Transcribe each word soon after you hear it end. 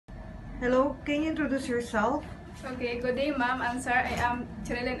Hello, can you introduce yourself? Okay, good day ma'am and sir. I am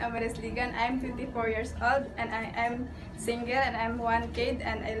Cherilyn Amaris Ligan. I am 24 years old and I am single and I am one kid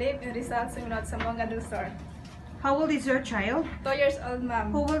and I live in Rizal, Sumunod, Zamboanga del Sur. How old is your child? 2 years old ma'am.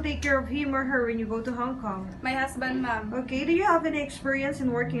 Who will take care of him or her when you go to Hong Kong? My husband ma'am. Okay, do you have any experience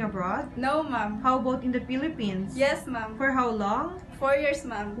in working abroad? No ma'am. How about in the Philippines? Yes ma'am. For how long? 4 years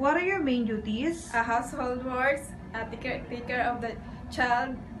ma'am. What are your main duties? Household works, take care of the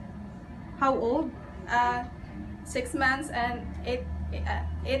child. How old? 6 months and 8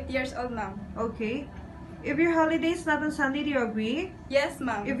 years old ma'am. Okay. If your holiday is not on Sunday, do you agree? Yes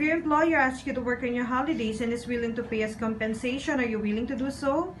ma'am. If your employer asks you to work on your holidays and is willing to pay as compensation, are you willing to do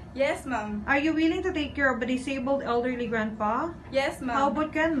so? Yes ma'am. Are you willing to take care of a disabled elderly grandpa? Yes ma'am. How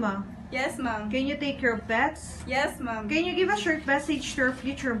about grandma? Yes ma'am. Can you take care of pets? Yes ma'am. Can you give a short message to your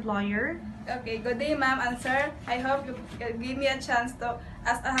future employer? Okay, good day ma'am and sir. I hope you give me a chance to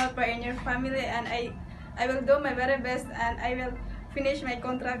as a helper in your family and I will do my very best and I will finish my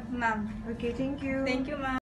contract ma'am. Okay, thank you. Thank you ma'am.